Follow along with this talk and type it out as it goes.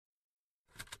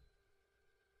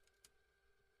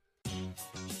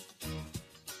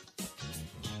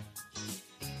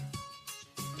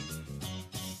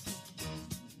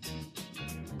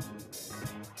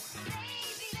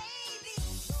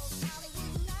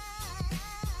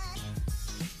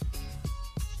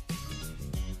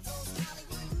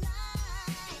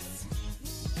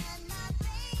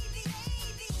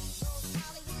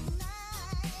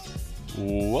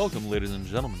Welcome, ladies and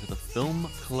gentlemen, to the Film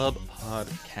Club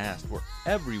Podcast, where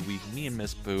every week me and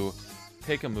Miss Boo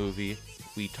pick a movie,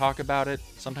 we talk about it,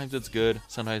 sometimes it's good,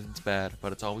 sometimes it's bad,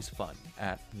 but it's always fun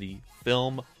at the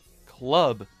Film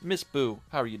Club. Miss Boo,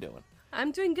 how are you doing?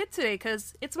 I'm doing good today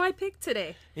because it's my pick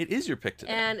today. It is your pick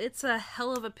today. And it's a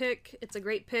hell of a pick. It's a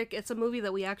great pick. It's a movie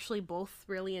that we actually both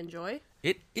really enjoy.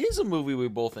 It is a movie we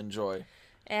both enjoy.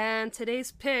 And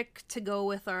today's pick to go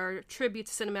with our tribute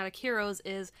to cinematic heroes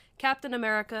is Captain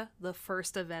America, the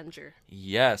First Avenger.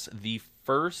 Yes, the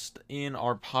first in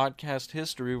our podcast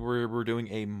history where we're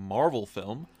doing a Marvel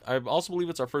film. I also believe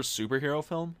it's our first superhero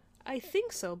film. I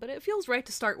think so, but it feels right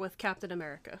to start with Captain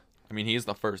America. I mean, he's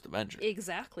the first Avenger.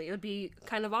 Exactly. It would be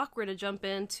kind of awkward to jump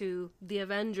into the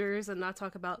Avengers and not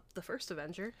talk about the First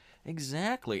Avenger.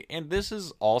 Exactly. And this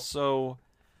is also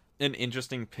an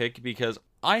interesting pick because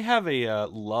I have a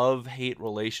love-hate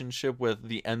relationship with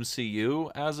the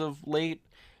MCU as of late.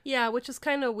 Yeah, which is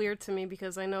kind of weird to me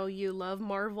because I know you love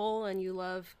Marvel and you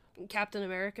love Captain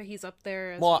America. He's up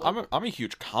there as well. I'm a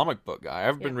huge comic book guy.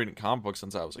 I've been reading comic books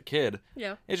since I was a kid.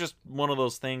 Yeah. It's just one of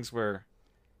those things where,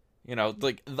 you know,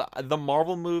 like the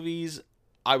Marvel movies,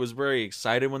 I was very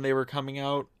excited when they were coming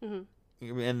out.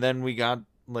 Mm-hmm. And then we got,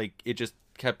 like, it just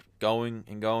kept going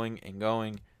and going and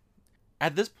going.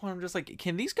 At this point, I'm just like,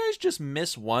 can these guys just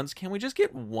miss once? Can we just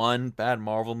get one bad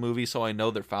Marvel movie so I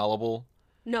know they're fallible?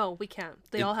 No, we can't.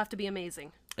 They all have to be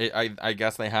amazing. I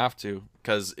guess they have to,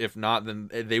 because if not,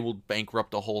 then they will bankrupt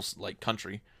the whole, like,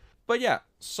 country. But yeah,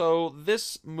 so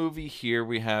this movie here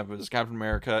we have is Captain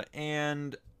America,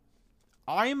 and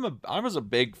I was a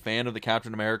big fan of the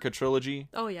Captain America trilogy.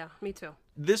 Oh yeah, me too.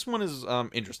 This one is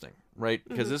interesting, right?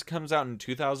 Because this comes out in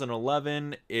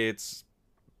 2011. It's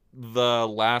the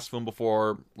last film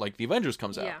before, like, the Avengers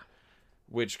comes out. Yeah.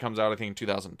 Which comes out, I think, in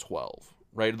 2012,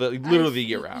 right? Literally the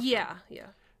year after. Yeah.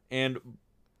 And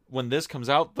when this comes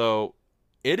out, though,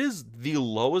 it is the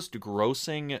lowest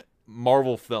grossing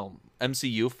Marvel film,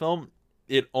 MCU film.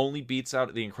 It only beats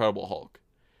out The Incredible Hulk.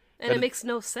 And it makes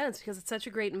no sense because it's such a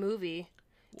great movie.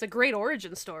 It's a great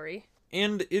origin story.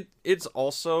 And it's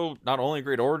also not only a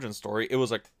great origin story, it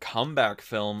was a comeback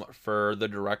film for the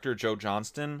director, Joe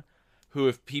Johnston, who,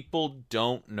 if people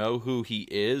don't know who he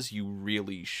is, you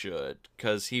really should.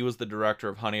 Because he was the director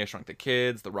of Honey, I Shrunk the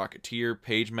Kids, The Rocketeer,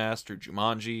 Pagemaster,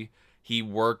 Jumanji. He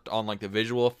worked on, like, the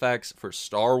visual effects for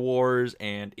Star Wars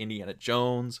and Indiana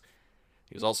Jones.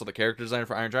 He was also the character designer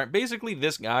for Iron Giant. Basically,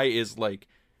 this guy is, like,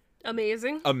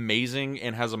 amazing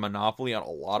and has a monopoly on a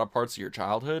lot of parts of your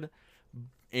childhood.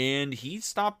 And he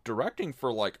stopped directing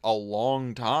for, like, a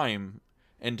long time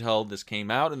until this came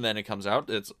out, and then it comes out.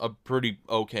 It's a pretty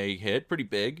okay hit, pretty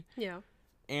big. Yeah.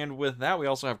 And with that, we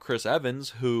also have Chris Evans,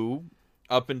 who,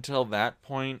 up until that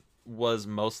point, was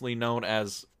mostly known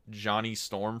as Johnny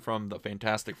Storm from the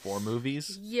Fantastic Four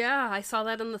movies. Yeah, I saw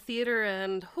that in the theater,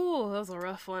 and whew, that was a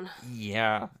rough one.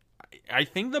 Yeah. I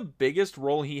think the biggest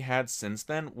role he had since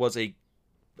then was a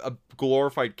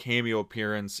glorified cameo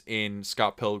appearance in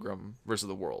Scott Pilgrim vs.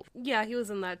 the World. Yeah, he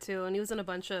was in that too, and he was in a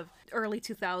bunch of early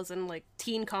 2000 like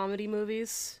teen comedy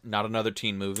movies. Not Another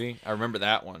Teen Movie. I remember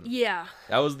that one. Yeah.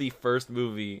 That was the first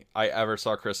movie I ever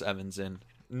saw Chris Evans in.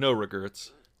 No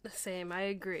regrets. Same, I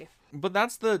agree. But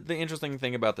that's the interesting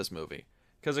thing about this movie.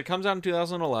 Because it comes out in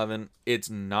 2011. It's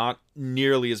not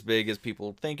nearly as big as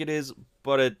people think it is,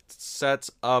 but it sets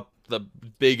up the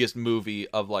biggest movie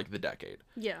of, like, the decade.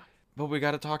 Yeah. But we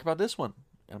got to talk about this one.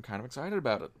 I'm kind of excited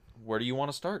about it. Where do you want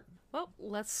to start? Well,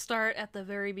 let's start at the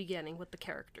very beginning with the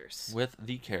characters. With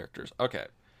the characters. Okay.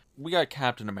 We got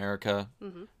Captain America,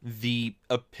 the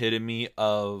epitome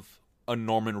of a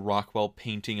Norman Rockwell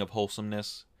painting of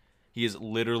wholesomeness. He is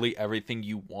literally everything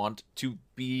you want to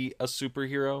be a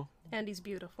superhero. And he's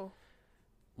beautiful.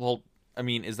 Well, I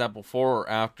mean, is that before or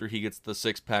after he gets the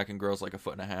six-pack and grows like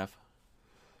 1.5 feet?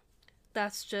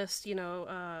 That's just,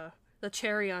 the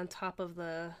cherry on top of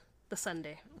the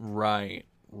sundae. Right.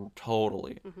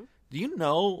 Totally. Mm-hmm. Do you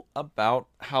know about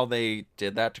how they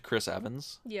did that to Chris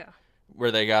Evans? Yeah.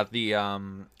 Where they got the,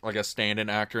 like, a stand-in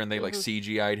actor and they, like,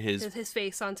 CGI'd his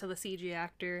face onto the CG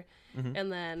actor. Mm-hmm.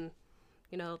 And then,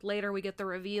 later we get the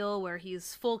reveal where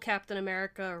he's full Captain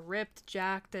America, ripped,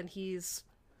 jacked, and he's,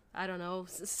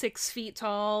 6 feet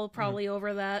tall, probably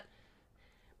over that.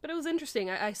 But it was interesting.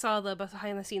 I saw the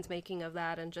behind-the-scenes making of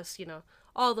that and just,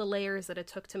 all the layers that it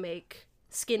took to make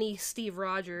skinny Steve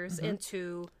Rogers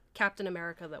into Captain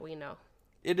America that we know.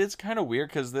 It is kind of weird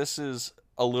because this is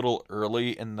a little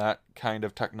early in that kind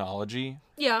of technology.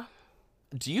 Yeah.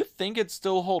 Do you think it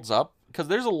still holds up? Because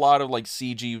there's a lot of, like,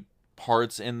 CG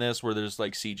parts in this where there's,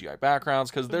 like, CGI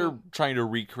backgrounds because they're trying to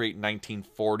recreate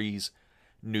 1940s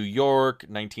New York,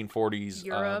 1940s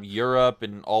Europe,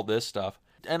 and all this stuff.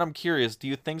 And I'm curious, do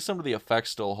you think some of the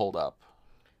effects still hold up?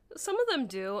 Some of them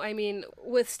do. I mean,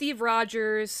 with Steve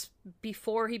Rogers,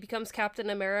 before he becomes Captain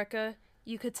America,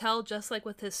 you could tell just like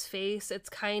with his face, it's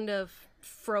kind of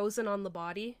frozen on the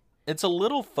body. It's a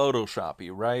little Photoshoppy,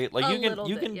 right? Like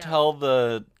you can yeah. tell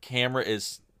the camera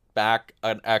is back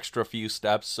an extra few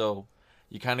steps, so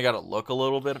you kind of got to look a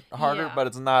little bit harder, Yeah. but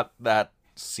it's not that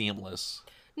seamless.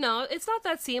 No, it's not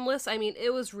that seamless. I mean,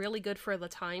 it was really good for the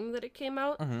time that it came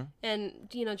out. Mm-hmm. And,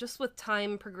 just with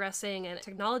time progressing and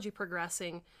technology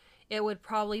progressing, it would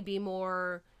probably be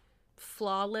more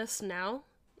flawless now.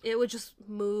 It would just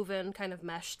move and kind of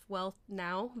mesh well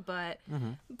now, but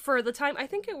for the time, I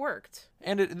think it worked.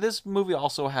 And this movie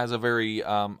also has a very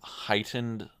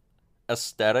heightened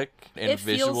aesthetic and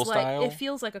visual style. It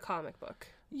feels like a comic book.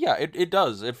 Yeah, it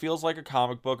does. It feels like a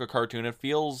comic book, a cartoon. It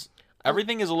feels...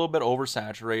 Everything is a little bit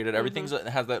oversaturated. Everything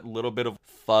has that little bit of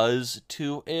fuzz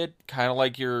to it, kind of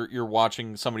like you're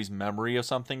watching somebody's memory of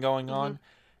something going on.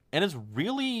 And it's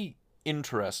really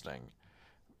interesting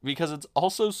because it's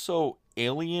also so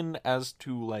alien as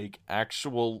to like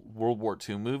actual World War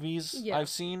II movies I've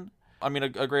seen. I mean,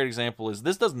 a great example is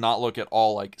this does not look at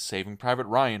all like Saving Private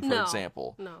Ryan, for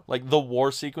example. No. Like the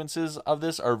war sequences of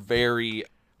this are very...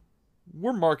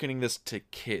 We're marketing this to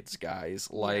kids, guys.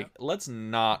 Like, let's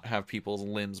not have people's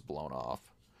limbs blown off.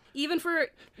 Even for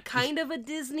kind of a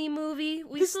Disney movie,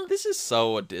 this is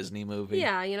so a Disney movie.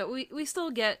 Yeah, we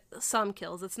still get some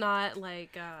kills. It's not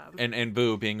like And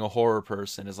Boo, being a horror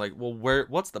person, is like, well,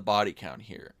 what's the body count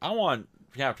here? I want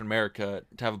Captain America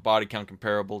to have a body count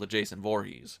comparable to Jason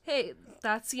Voorhees. Hey,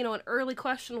 that's, an early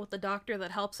question with the doctor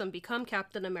that helps him become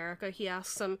Captain America. He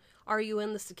asks him, "Are you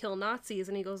in this to kill Nazis?"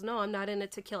 And he goes, "No, I'm not in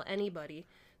it to kill anybody."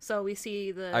 So we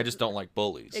see I just don't like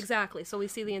bullies. Exactly. So we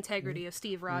see the integrity of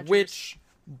Steve Rogers. Which,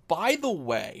 by the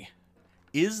way,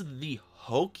 is the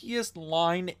hokiest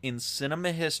line in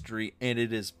cinema history, and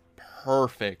it is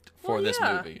perfect for this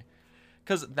movie.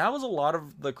 Because that was a lot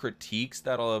of the critiques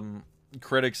that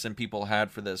critics and people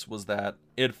had for this, was that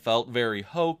it felt very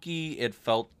hokey, it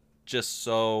felt just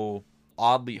so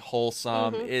oddly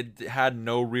wholesome, it had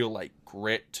no real like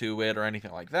grit to it or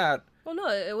anything like that. Well, no,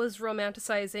 it was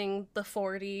romanticizing the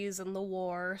 40s and the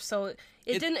war, so it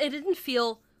didn't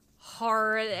feel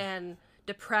hard and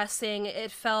depressing.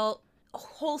 It felt...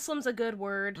 wholesome's a good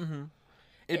word.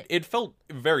 It felt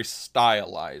very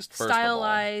stylized, first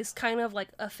stylized, kind of like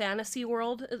a fantasy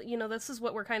world. This is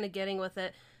what we're kind of getting with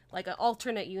it, like an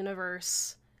alternate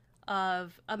universe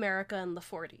of America in the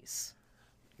 40s.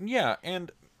 Yeah,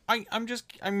 and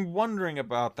I'm wondering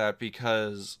about that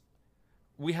because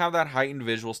we have that heightened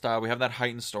visual style, we have that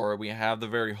heightened story, we have the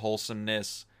very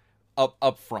wholesomeness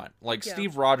up front. Like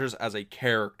Steve Rogers as a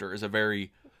character is a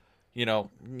very,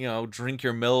 drink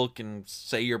your milk and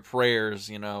say your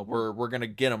prayers, we're gonna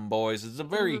get 'em, boys. It's a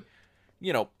very,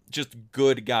 just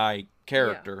good guy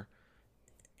character.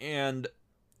 Yeah. And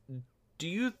do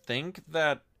you think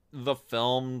that the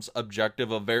film's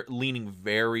objective of leaning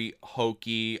very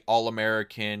hokey,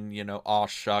 all-American, aw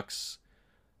shucks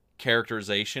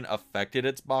characterization affected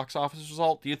its box office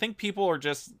result? Do you think people are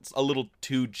just a little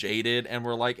too jaded and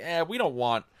we're like, we don't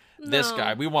want this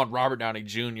guy. We want Robert Downey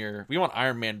Jr. We want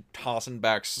Iron Man tossing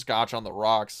back scotch on the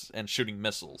rocks and shooting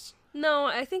missiles? No,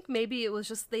 I think maybe it was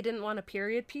just they didn't want a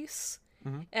period piece.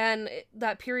 And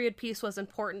that period piece was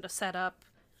important to set up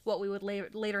what we would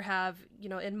later have,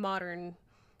 in modern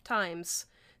times.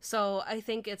 So I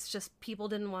think it's just people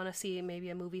didn't want to see maybe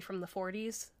a movie from the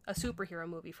 40s, a superhero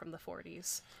movie from the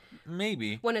 40s.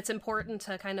 Maybe. When it's important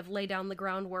to kind of lay down the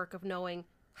groundwork of knowing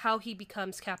how he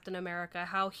becomes Captain America,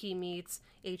 how he meets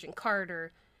Agent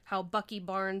Carter, how Bucky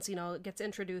Barnes, gets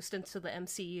introduced into the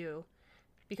MCU.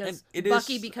 Because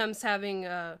Bucky becomes having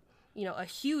a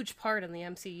huge part in the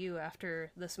MCU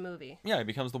after this movie. Yeah, he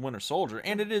becomes the Winter Soldier.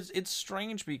 And it's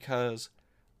strange because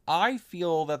I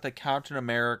feel that the Captain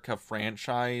America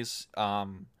franchise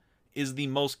is the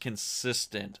most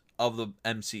consistent of the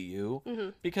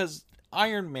MCU. Because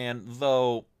Iron Man,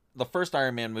 though the first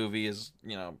Iron Man movie is,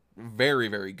 very,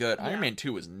 very good, Iron Man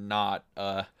 2 is not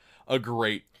a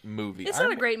great movie. It's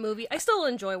not a great movie. I still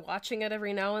enjoy watching it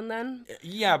every now and then.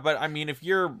 Yeah, but I mean, if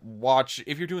you're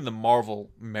doing the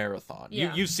Marvel marathon,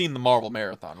 you've seen the Marvel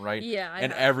marathon, right? Yeah,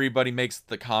 and everybody makes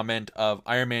the comment of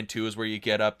Iron Man 2 is where you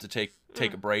get up to take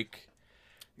a break.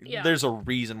 Yeah. There's a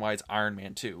reason why it's Iron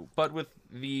Man 2. But with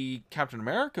the Captain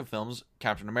America films,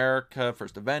 Captain America,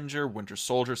 First Avenger, Winter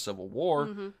Soldier, Civil War,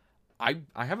 I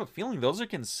have a feeling those are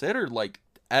considered like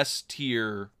S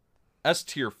tier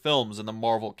films in the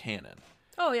Marvel canon.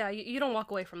 Oh yeah, you don't walk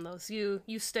away from those. You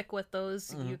stick with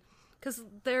those. because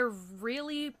they're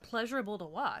really pleasurable to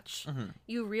watch.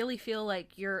 You really feel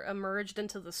like you're immersed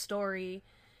into the story,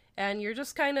 and you're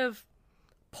just kind of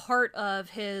part of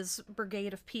his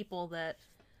brigade of people that,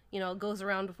 goes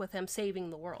around with him saving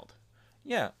the world.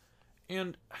 Yeah,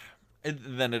 and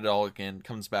then it all again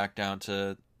comes back down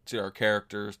to our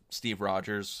character, Steve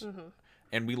Rogers,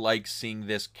 and we like seeing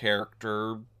this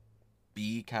character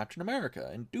be Captain America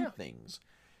and do things.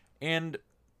 And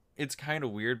it's kind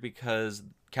of weird because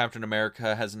Captain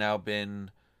America has now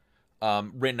been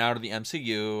written out of the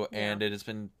MCU, and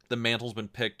the mantle's been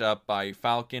picked up by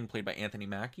Falcon, played by Anthony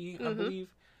Mackie, I believe.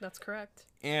 That's correct.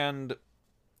 And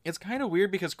it's kind of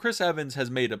weird because Chris Evans has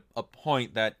made a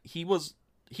point that he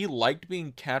liked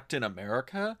being Captain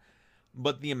America,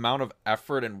 but the amount of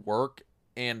effort and work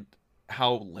and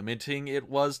how limiting it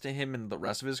was to him in the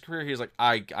rest of his career, he's like,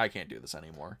 I can't do this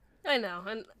anymore. I know,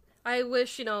 and I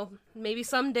wish, maybe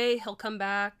someday he'll come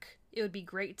back. It would be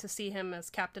great to see him as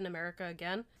Captain America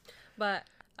again. But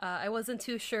I wasn't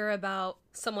too sure about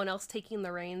someone else taking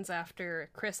the reins after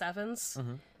Chris Evans.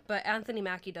 But Anthony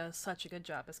Mackie does such a good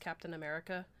job as Captain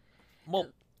America. Well,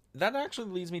 that actually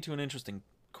leads me to an interesting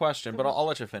question, but I'll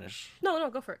let you finish. No,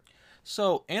 go for it.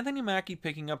 So, Anthony Mackie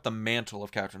picking up the mantle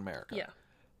of Captain America. Yeah.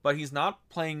 But he's not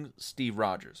playing Steve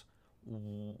Rogers.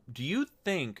 Do you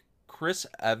think Chris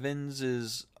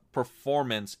Evans's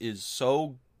performance is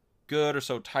so good or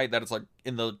so tight that it's like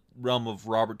in the realm of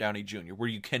Robert Downey Jr., where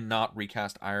you cannot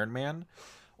recast Iron Man?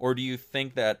 Or do you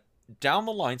think that down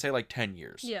the line, say like 10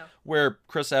 years, where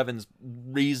Chris Evans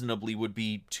reasonably would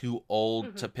be too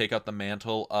old to pick up the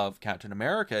mantle of Captain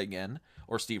America again,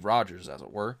 or Steve Rogers as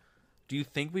it were, do you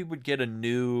think we would get a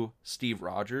new Steve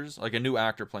Rogers, like a new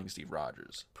actor playing Steve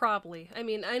Rogers? Probably. I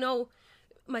mean, I know,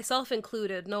 myself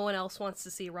included, no one else wants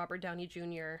to see Robert Downey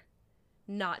Jr.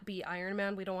 not be Iron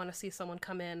Man. We don't want to see someone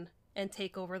come in and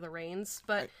take over the reins,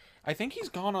 but I think he's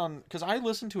gone on, because I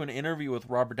listened to an interview with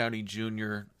Robert Downey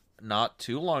Jr. not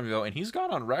too long ago, and he's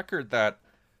gone on record that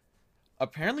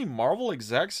apparently Marvel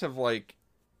execs have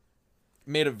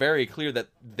made it very clear that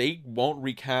they won't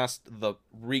recast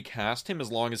him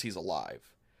as long as he's alive.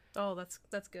 Oh, that's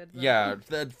good. Yeah,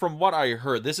 from what I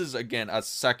heard, this is again a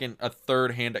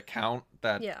third hand account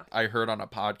that I heard on a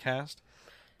podcast,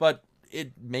 but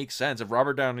it makes sense if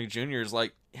Robert Downey Jr. is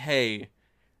like, hey,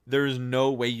 there's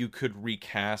no way you could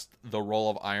recast the role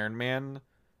of Iron Man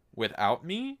without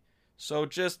me. So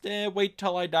just wait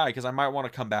till I die, because I might want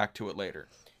to come back to it later.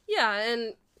 Yeah,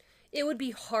 and it would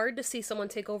be hard to see someone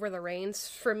take over the reins.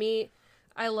 For me,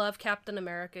 I love Captain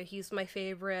America. He's my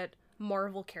favorite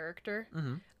Marvel character.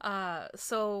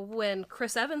 So when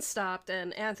Chris Evans stopped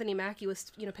and Anthony Mackie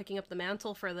was, picking up the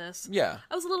mantle for this,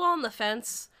 I was a little on the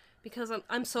fence because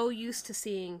I'm so used to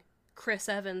seeing Chris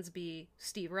Evans be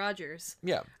Steve Rogers.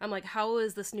 Yeah. I'm like, how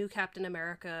is this new Captain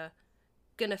America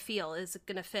gonna feel? Is it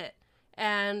gonna fit?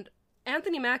 And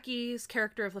Anthony Mackie's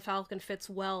character of the Falcon fits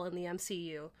well in the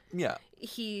MCU. Yeah.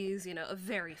 He's,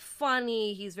 very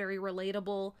funny. He's very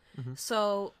relatable.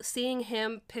 So seeing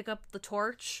him pick up the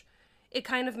torch, it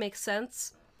kind of makes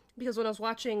sense. Because when I was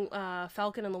watching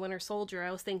Falcon and the Winter Soldier,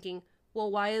 I was thinking,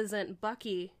 well, why isn't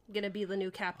Bucky going to be the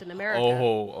new Captain America?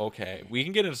 Oh, okay. We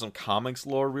can get into some comics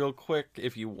lore real quick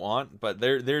if you want. But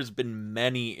there's been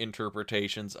many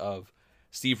interpretations of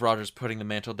Steve Rogers putting the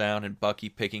mantle down and Bucky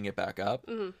picking it back up.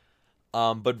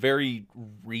 But very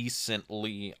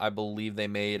recently, I believe they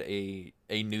made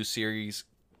a new series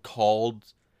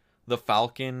called The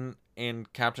Falcon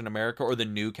and Captain America, or The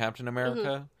New Captain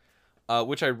America,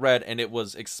 which I read, and it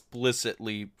was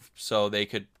explicitly so they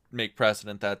could make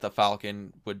precedent that the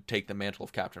Falcon would take the mantle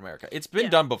of Captain America. It's been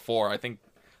done before. I think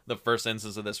the first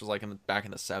instance of this was back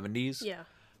in the 70s. Yeah.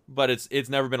 But it's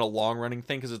never been a long-running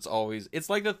thing, because it's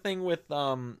like the thing with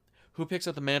who picks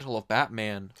up the mantle of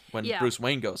Batman when Bruce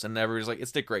Wayne goes, and everybody's like,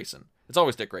 it's Dick Grayson. It's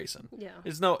always Dick Grayson. Yeah.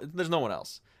 There's no one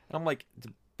else. And I'm like,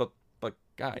 but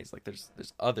guys,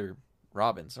 there's other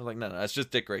Robins. I'm like, no, it's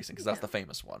just Dick Grayson, because that's the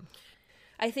famous one.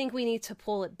 I think we need to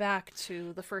pull it back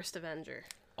to the First Avenger.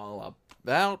 All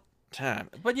about time.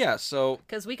 But yeah, so...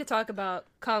 Because we could talk about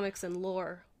comics and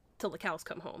lore till the cows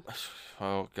come home.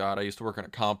 Oh, God, I used to work in a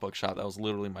comic book shop. That was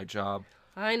literally my job.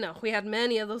 I know. We had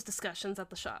many of those discussions at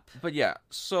the shop. But yeah,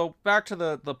 so back to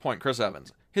the point, Chris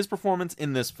Evans. His performance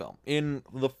in this film, in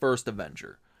The First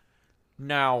Avenger.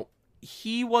 Now,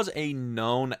 he was a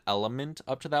known element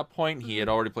up to that point. He had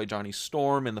already played Johnny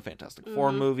Storm in the Fantastic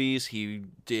Four movies. He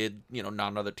did, Not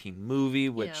Another Teen Movie,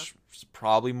 which was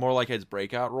probably more like his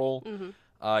breakout role.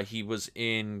 He was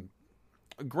in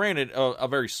granted, a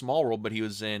very small role, but he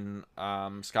was in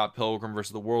Scott Pilgrim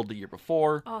versus the World the year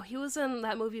before. Oh, he was in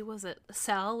that movie, was it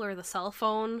Cell or The Cell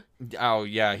Phone? Oh,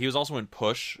 yeah. He was also in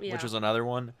Push, Yeah. which was another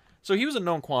one. So he was a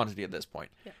known quantity at this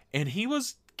point. Yeah. And he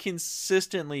was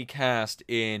consistently cast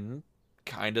in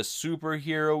kind of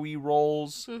superhero-y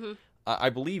roles. Mm-hmm. I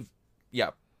believe,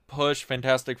 yeah, Push,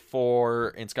 Fantastic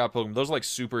Four, and Scott Pilgrim. Those are like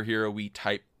superhero-y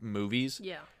type movies.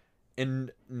 Yeah.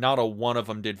 And not a one of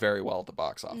them did very well at the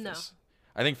box office. No.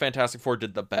 I think Fantastic Four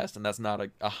did the best, and that's not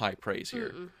a high praise here.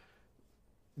 Mm-mm.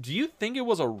 Do you think it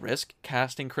was a risk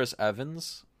casting Chris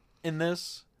Evans in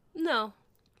this? No.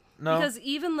 No? Because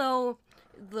even though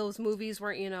those movies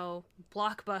weren't,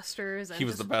 blockbusters, and He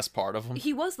was the best part of them.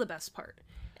 He was the best part.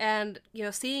 And,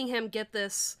 seeing him get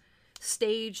this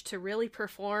stage to really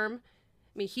perform,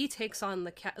 I mean, he takes on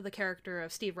the character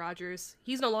of Steve Rogers.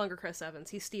 He's no longer Chris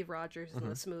Evans. He's Steve Rogers in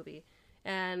this movie.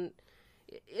 And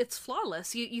it's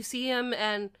flawless. You see him,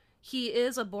 and he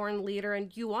is a born leader,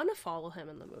 and you want to follow him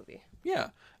in the movie. Yeah,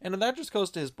 and that just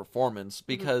goes to his performance,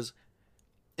 because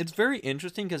it's very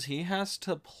interesting, because he has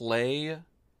to play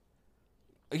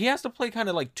kind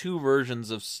of like two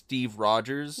versions of Steve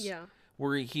Rogers. Yeah.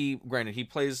 Where he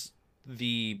plays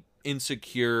the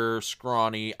insecure,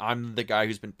 scrawny, I'm the guy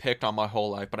who's been picked on my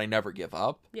whole life, but I never give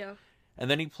up. Yeah. And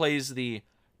then he plays the,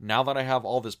 now that I have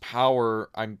all this power,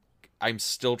 I'm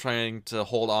still trying to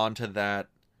hold on to that,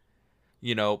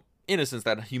 innocence,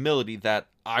 that humility, that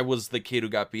I was the kid who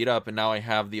got beat up, and now I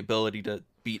have the ability to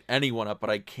beat anyone up,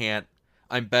 but I can't,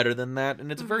 I'm better than that.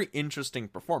 And it's a very interesting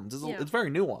performance. It's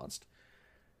very nuanced.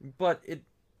 But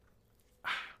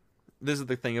this is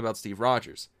the thing about Steve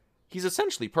Rogers. He's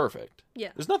essentially perfect. Yeah.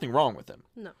 There's nothing wrong with him.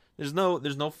 No. There's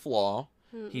no flaw.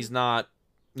 Mm-mm. He's not,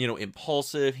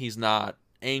 impulsive. He's not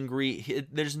angry.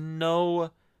 There's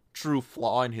no true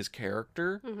flaw in his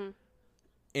character. Mm-hmm.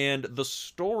 And the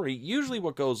story, usually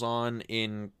what goes on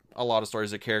in a lot of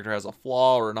stories, a character has a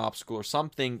flaw or an obstacle or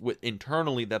something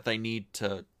internally that they need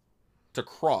to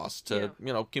cross to,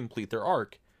 complete their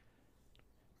arc.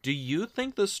 Do you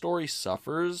think the story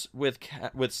suffers with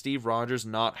Steve Rogers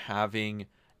not having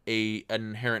an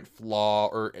inherent flaw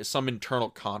or some internal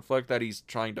conflict that he's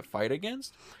trying to fight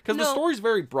against? Because the story's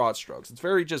very broad strokes. It's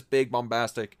very just big,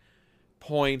 bombastic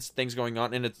points, things going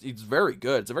on, and it's very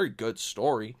good. It's a very good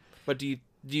story. But do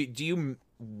you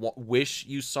wish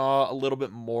you saw a little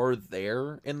bit more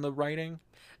there in the writing?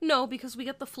 No, because we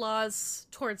get the flaws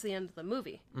towards the end of the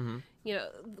movie.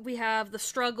 Mm-hmm. We have the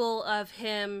struggle of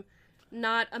him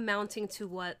not amounting to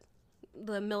what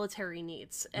the military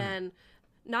needs, and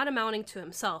not amounting to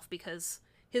himself, because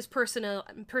his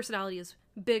personality is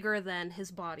bigger than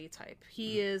his body type.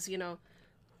 He is,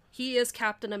 he is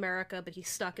Captain America, but he's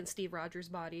stuck in Steve Rogers'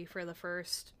 body for the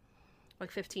first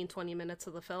 15-20 minutes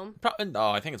of the film.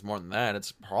 No, I think it's more than that.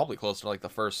 It's probably closer to like the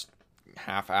first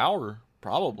half hour,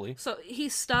 probably. So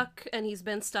he's stuck, and he's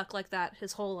been stuck like that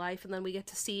his whole life, and then we get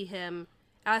to see him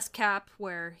as Cap,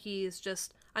 where he's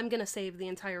just, I'm gonna save the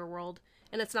entire world.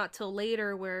 And it's not till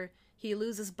later where he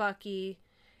loses Bucky,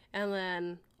 and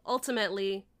then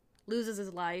ultimately loses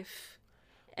his life.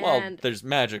 And there's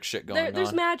magic shit going on.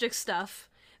 There's magic stuff,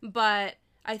 but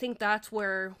I think that's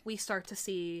where we start to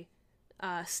see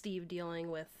Steve dealing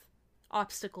with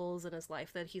obstacles in his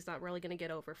life that he's not really going to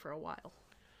get over for a while.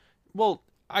 Well,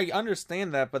 I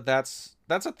understand that, but that's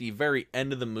at the very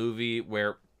end of the movie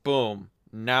where, boom,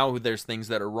 now there's things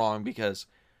that are wrong, because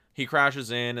he crashes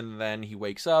in and then he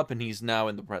wakes up and he's now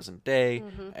in the present day,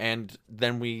 and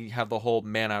then we have the whole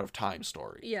man out of time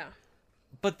story. Yeah.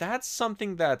 But that's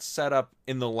something that's set up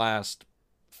in the last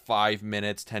 5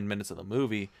 minutes, 10 minutes of the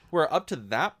movie, where up to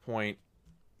that point,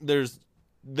 there's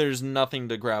nothing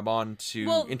to grab on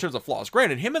to in terms of flaws.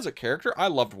 Granted, him as a character, I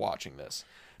loved watching this,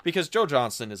 because Joe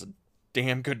Johnston is a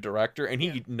damn good director, and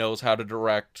he knows how to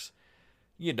direct,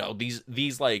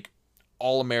 these like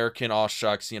all-American, aw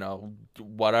shucks,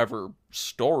 whatever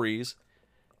stories,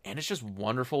 and it's just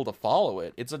wonderful to follow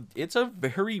it. It's a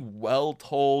very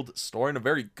well-told story and a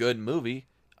very good movie.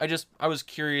 I was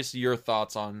curious your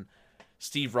thoughts on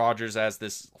Steve Rogers as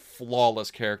this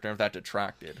flawless character, and if that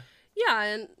detracted. Yeah,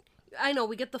 and I know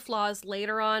we get the flaws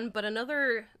later on, but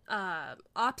another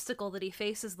obstacle that he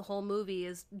faces the whole movie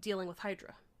is dealing with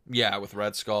Hydra. Yeah, with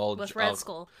Red Skull.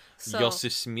 So,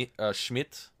 Joseph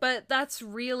Schmidt. But that's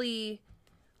really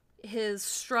his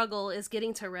struggle, is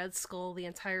getting to Red Skull the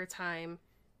entire time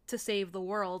to save the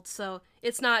world. So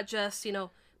it's not just,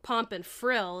 pomp and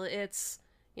frill. It's,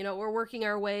 we're working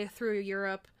our way through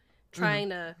Europe trying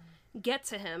to get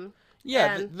to him.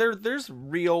 Yeah, and there's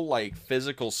real,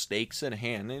 physical stakes in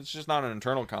hand. It's just not an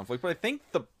internal conflict. But I think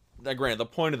the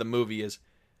point of the movie is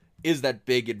is that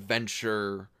big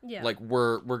adventure. Yeah. Like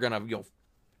we're gonna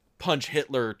punch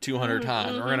Hitler 200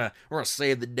 times. We're gonna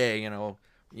save the day.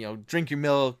 Drink your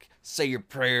milk, say your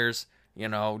prayers.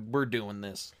 We're doing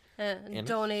this. And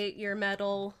donate your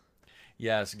medal.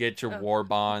 Yes, get your war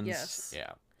bonds. Yes.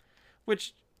 Yeah.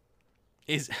 Which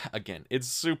is, again, it's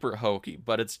super hokey,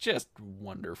 but it's just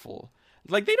wonderful.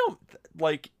 Like, they don't,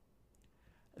 like,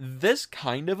 this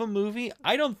kind of a movie,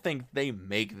 I don't think they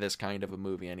make this kind of a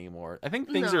movie anymore. I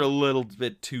think things are a little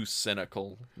bit too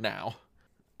cynical now.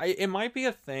 It might be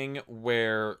a thing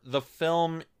where the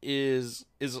film is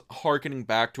harkening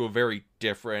back to a very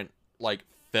different, like,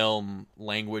 film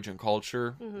language and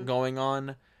culture going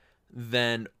on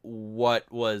than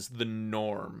what was the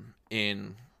norm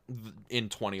in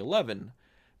 2011,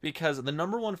 because the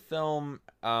number one film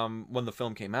when the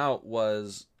film came out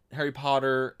was Harry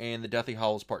Potter and the Deathly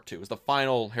Hallows Part 2. It was the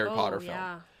final Harry Potter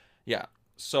film. Yeah.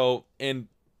 So, and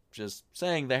just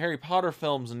saying, the Harry Potter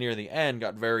films near the end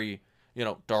got very,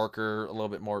 darker, a little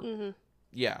bit more.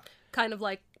 Yeah. Kind of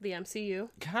like the MCU.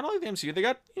 They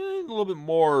got a little bit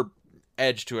more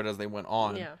edge to it as they went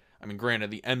on. Yeah. I mean,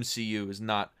 granted, the MCU is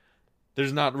not...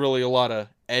 There's not really a lot of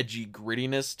edgy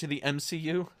grittiness to the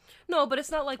MCU. No, but it's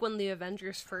not like when the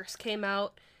Avengers first came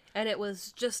out and it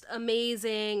was just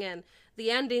amazing and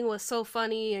the ending was so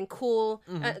funny and cool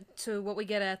to what we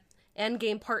get at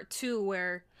Endgame Part 2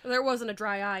 where there wasn't a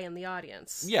dry eye in the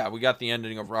audience. Yeah, we got the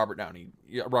ending of Robert Downey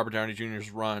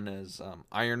Jr.'s run as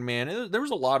Iron Man. There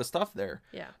was a lot of stuff there.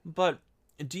 Yeah. But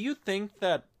do you think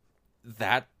that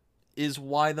is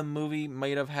why the movie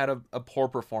might have had a poor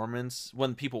performance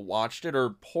when people watched it, or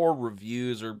poor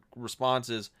reviews or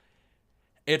responses?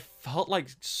 It felt like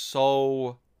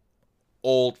so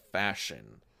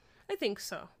old-fashioned. I think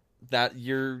so. That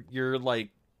you're like,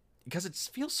 because it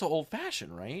feels so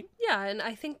old-fashioned, right? Yeah, and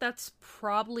I think that's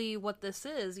probably what this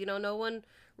is. No one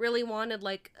really wanted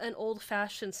like an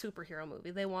old-fashioned superhero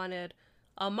movie. They wanted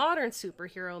a modern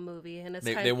superhero movie, and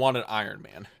they wanted Iron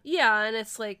Man. Yeah, and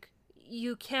it's like,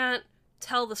 you can't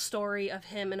tell the story of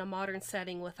him in a modern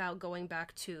setting without going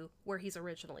back to where he's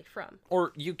originally from.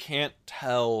 Or you can't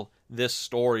tell this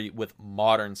story with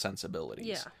modern sensibilities.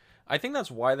 Yeah. I think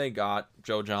that's why they got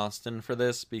Joe Johnston for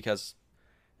this, because,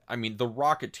 I mean, The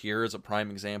Rocketeer is a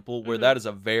prime example where that is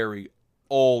a very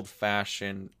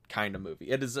old-fashioned kind of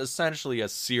movie. It is essentially a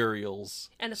serials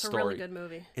and it's story. A really good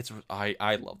movie.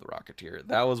 I love The Rocketeer.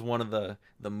 That was one of the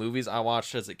movies I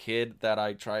watched as a kid that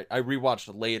I rewatched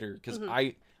later, because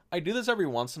I do this every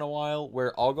once in a while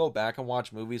where I'll go back and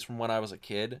watch movies from when I was a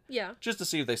kid. Yeah. Just to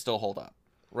see if they still hold up,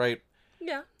 right?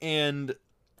 Yeah. And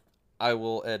I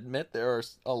will admit there are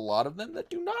a lot of them that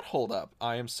do not hold up.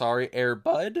 I am sorry, Air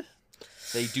Bud.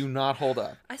 They do not hold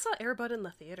up. I saw Air Bud in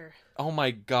the theater. Oh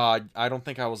my god, I don't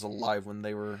think I was alive when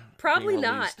they were Probably being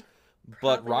not. released.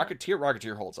 But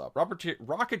Rocketeer holds up.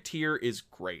 Rocketeer is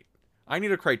great. I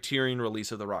need a Criterion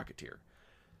release of The Rocketeer.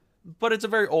 But it's a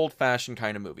very old-fashioned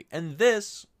kind of movie. And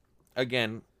this,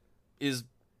 again, is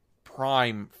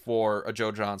prime for a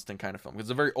Joe Johnston kind of film. It's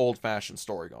a very old-fashioned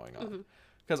story going on.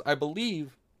 Because I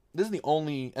believe this is the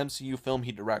only MCU film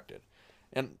he directed.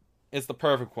 And it's the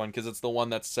perfect one, because it's the one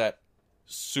that's set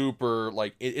super,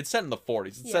 like, it's set in the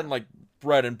 40s. It's set in, like,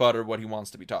 bread and butter, what he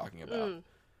wants to be talking about.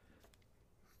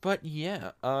 But,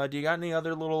 yeah. Do you got any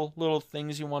other little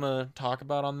things you want to talk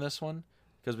about on this one?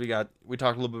 Because we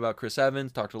talked a little bit about Chris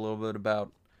Evans, talked a little bit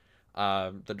about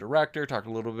the director, talked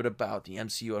a little bit about the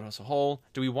MCU as a whole.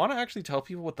 Do we want to actually tell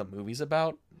people what the movie's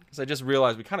about? Because I just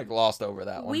realized we kind of glossed over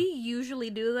that one. We usually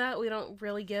do that. We don't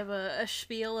really give a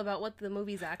spiel about what the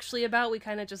movie's actually about. We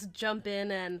kind of just jump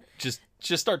in and... Just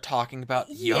start talking about,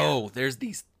 there's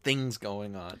these things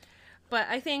going on. But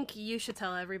I think you should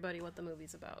tell everybody what the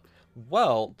movie's about.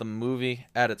 Well, the movie,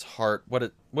 at its heart,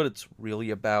 what it's really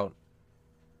about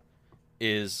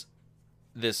is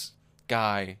this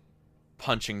guy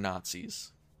punching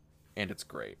Nazis. And it's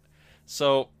great.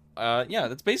 So...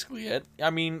 that's basically it. I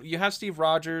mean, you have Steve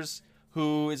Rogers,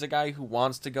 who is a guy who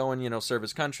wants to go and, serve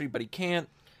his country, but he can't.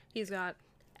 He's got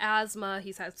asthma,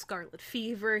 he's had scarlet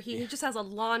fever, he just has a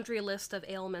laundry list of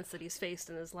ailments that he's faced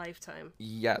in his lifetime.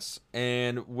 Yes,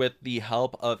 and with the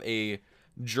help of a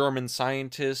German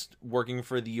scientist working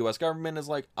for the U.S. government is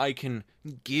like, I can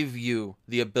give you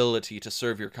the ability to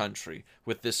serve your country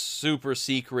with this super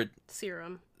secret...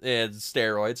 serum.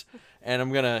 Steroids, and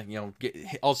I'm gonna,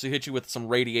 also hit you with some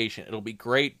radiation. It'll be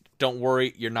great. Don't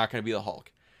worry, you're not gonna be the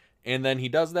Hulk. And then he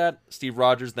does that. Steve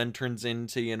Rogers then turns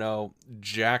into,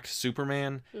 jacked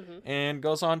Superman, and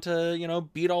goes on to,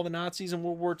 beat all the Nazis in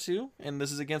World War II. And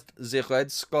this is against the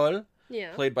Red Skull,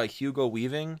 played by Hugo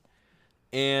Weaving,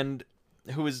 and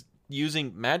who is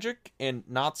using magic and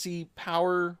Nazi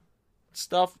power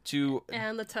stuff to...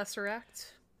 And the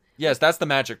Tesseract. Yes, that's the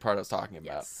magic part I was talking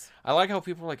about. Yes. I like how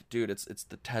people are like, dude, it's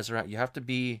the Tesseract. You have to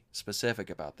be specific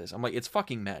about this. I'm like, it's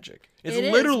fucking magic. It's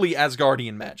literally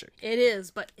Asgardian magic. It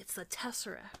is, but it's the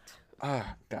Tesseract.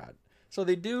 Ah, God. So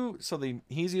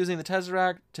he's using the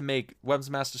Tesseract to make weapons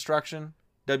of mass destruction,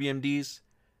 WMDs.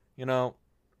 You know,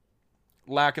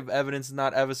 lack of evidence is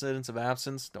not evidence of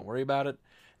absence. Don't worry about it.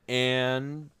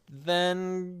 And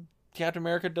then Captain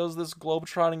America does this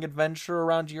globetrotting adventure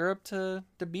around Europe to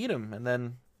beat him. And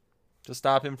then to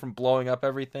stop him from blowing up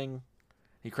everything,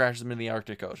 he crashes him in the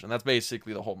Arctic Ocean. That's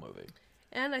basically the whole movie.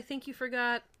 And I think you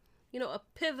forgot, a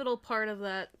pivotal part of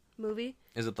that movie.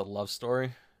 Is it the love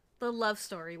story? The love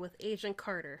story with Agent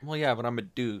Carter. Well, yeah, but I'm a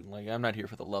dude. Like, I'm not here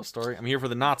for the love story. I'm here for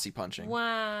the Nazi punching.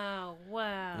 Wow.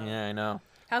 Yeah, I know.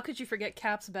 How could you forget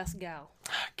Cap's best gal?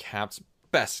 Cap's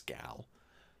best gal.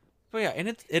 But yeah, and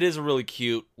it is a really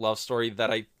cute love story that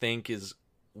I think is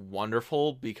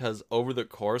wonderful because over the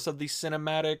course of the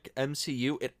cinematic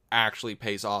MCU, it actually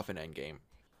pays off in Endgame.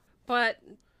 But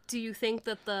do you think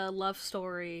that the love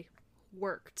story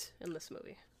worked in this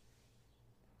movie?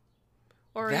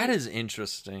 Or that is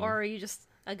interesting. Or are you just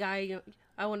a guy,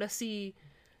 I want to see,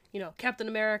 Captain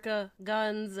America,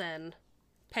 guns, and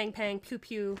pang pang pew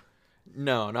pew.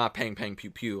 No, not pang pang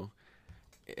pew pew.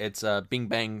 It's bing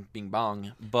bang bing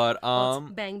bong. But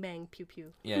it's bang bang pew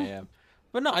pew. Yeah.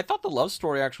 But no, I thought the love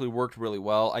story actually worked really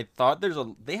well. I thought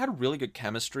they had really good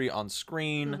chemistry on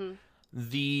screen.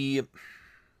 Mm-hmm.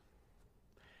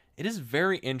 It is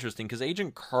very interesting because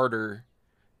Agent Carter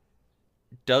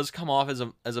does come off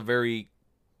as a very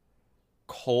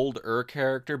colder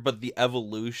character, but the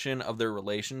evolution of their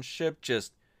relationship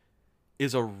just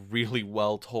is a really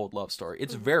well told love story.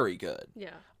 It's very good.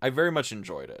 Yeah. I very much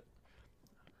enjoyed it.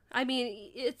 I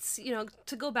mean, it's,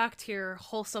 to go back to your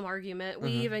wholesome argument,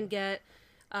 we even get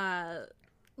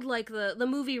like the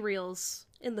movie reels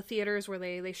in the theaters where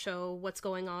they show what's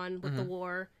going on with the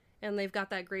war, and they've got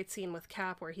that great scene with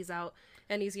Cap where he's out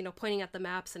and he's pointing at the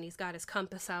maps and he's got his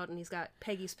compass out and he's got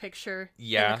Peggy's picture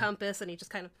in the compass and he just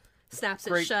kind of snaps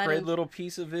it shut. Great little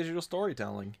piece of visual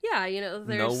storytelling. Yeah, there's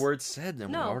no words said,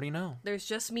 then we already know. There's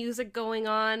just music going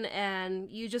on, and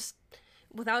you just,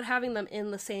 without having them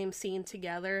in the same scene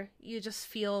together, you just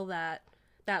feel that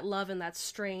love and that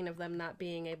strain of them not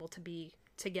being able to be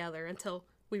together until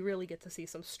we really get to see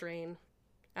some strain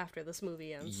after this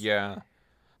movie ends. Yeah.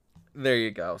 There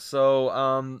you go.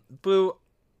 So, Boo,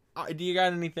 do you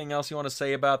got anything else you want to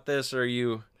say about this, or are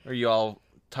you all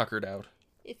tuckered out?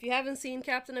 If you haven't seen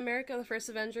Captain America, the First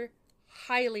Avenger,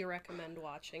 highly recommend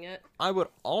watching it. I would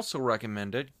also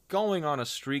recommend it, going on a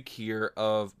streak here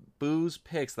of Boo's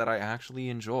picks that I actually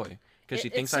enjoy. Because she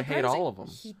thinks I hate all of them.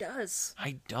 He does.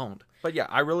 I don't. But yeah,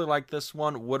 I really like this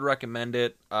one. Would recommend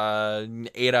it.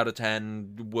 8 out of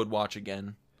 10. Would watch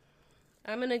again.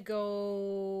 I'm going to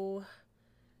go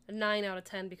 9 out of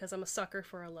 10 because I'm a sucker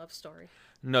for a love story.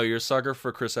 No, you're a sucker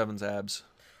for Chris Evans' abs.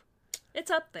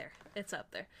 It's up there.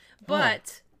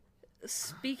 But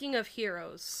speaking of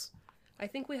heroes, I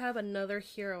think we have another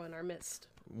hero in our midst.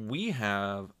 We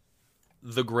have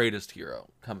the greatest hero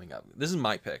coming up. This is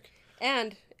my pick.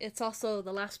 And it's also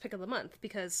the last pick of the month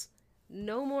because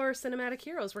no more cinematic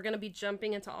heroes. We're going to be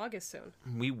jumping into August soon.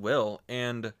 We will.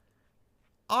 And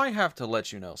I have to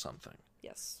let you know something.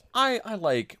 Yes. I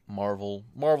like Marvel.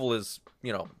 Marvel is,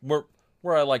 where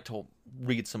I like to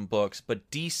read some books. But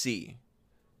DC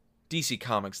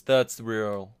Comics, that's the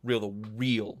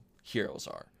real heroes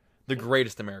are. The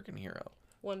greatest American hero.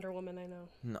 Wonder Woman, I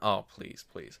know. Oh, please.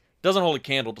 Doesn't hold a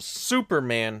candle to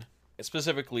Superman,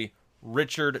 specifically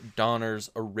Richard Donner's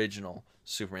original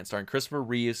Superman, starring Christopher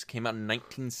Reeves, came out in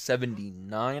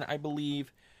 1979, I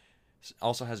believe.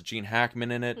 Also has Gene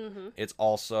Hackman in it. Mm-hmm. It's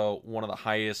also one of the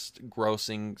highest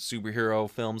grossing superhero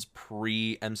films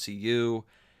pre-MCU.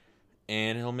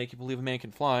 And it'll make you believe a man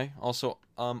can fly. Also,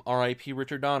 R.I.P.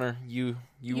 Richard Donner. You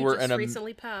were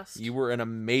recently passed. You were an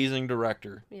amazing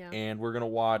director. Yeah. And we're gonna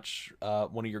watch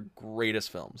one of your greatest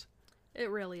films. It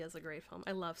really is a great film.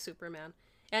 I love Superman,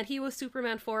 and he was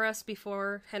Superman for us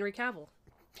before Henry Cavill.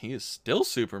 He is still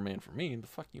Superman for me. The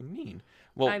fuck you mean?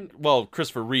 Well,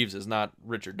 Christopher Reeves is not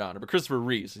Richard Donner, but Christopher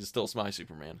Reeves is still my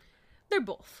Superman. They're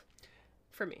both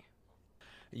for me.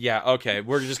 Yeah, okay.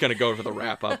 We're just going to go for the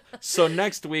wrap-up. So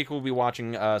next week, we'll be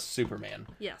watching Superman.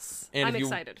 Yes, and I'm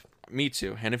excited. Me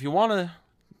too. And if you want to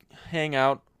hang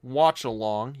out, watch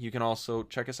along, you can also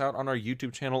check us out on our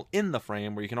YouTube channel, In the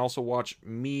Frame, where you can also watch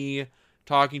me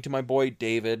talking to my boy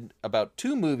David about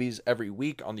 2 movies every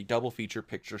week on the Double Feature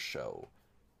Picture Show.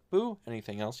 Boo,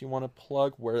 anything else you want to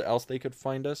plug? Where else they could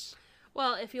find us?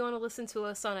 Well, if you want to listen to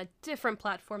us on a different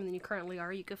platform than you currently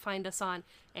are, you can find us on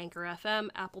Anchor FM,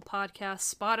 Apple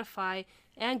Podcasts, Spotify,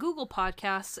 and Google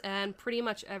Podcasts, and pretty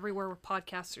much everywhere where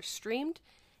podcasts are streamed.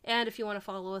 And if you want to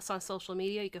follow us on social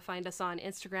media, you can find us on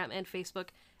Instagram and Facebook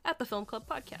at The Film Club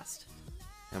Podcast.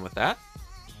 And with that,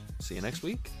 see you next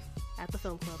week At The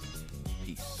Film Club.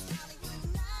 Peace.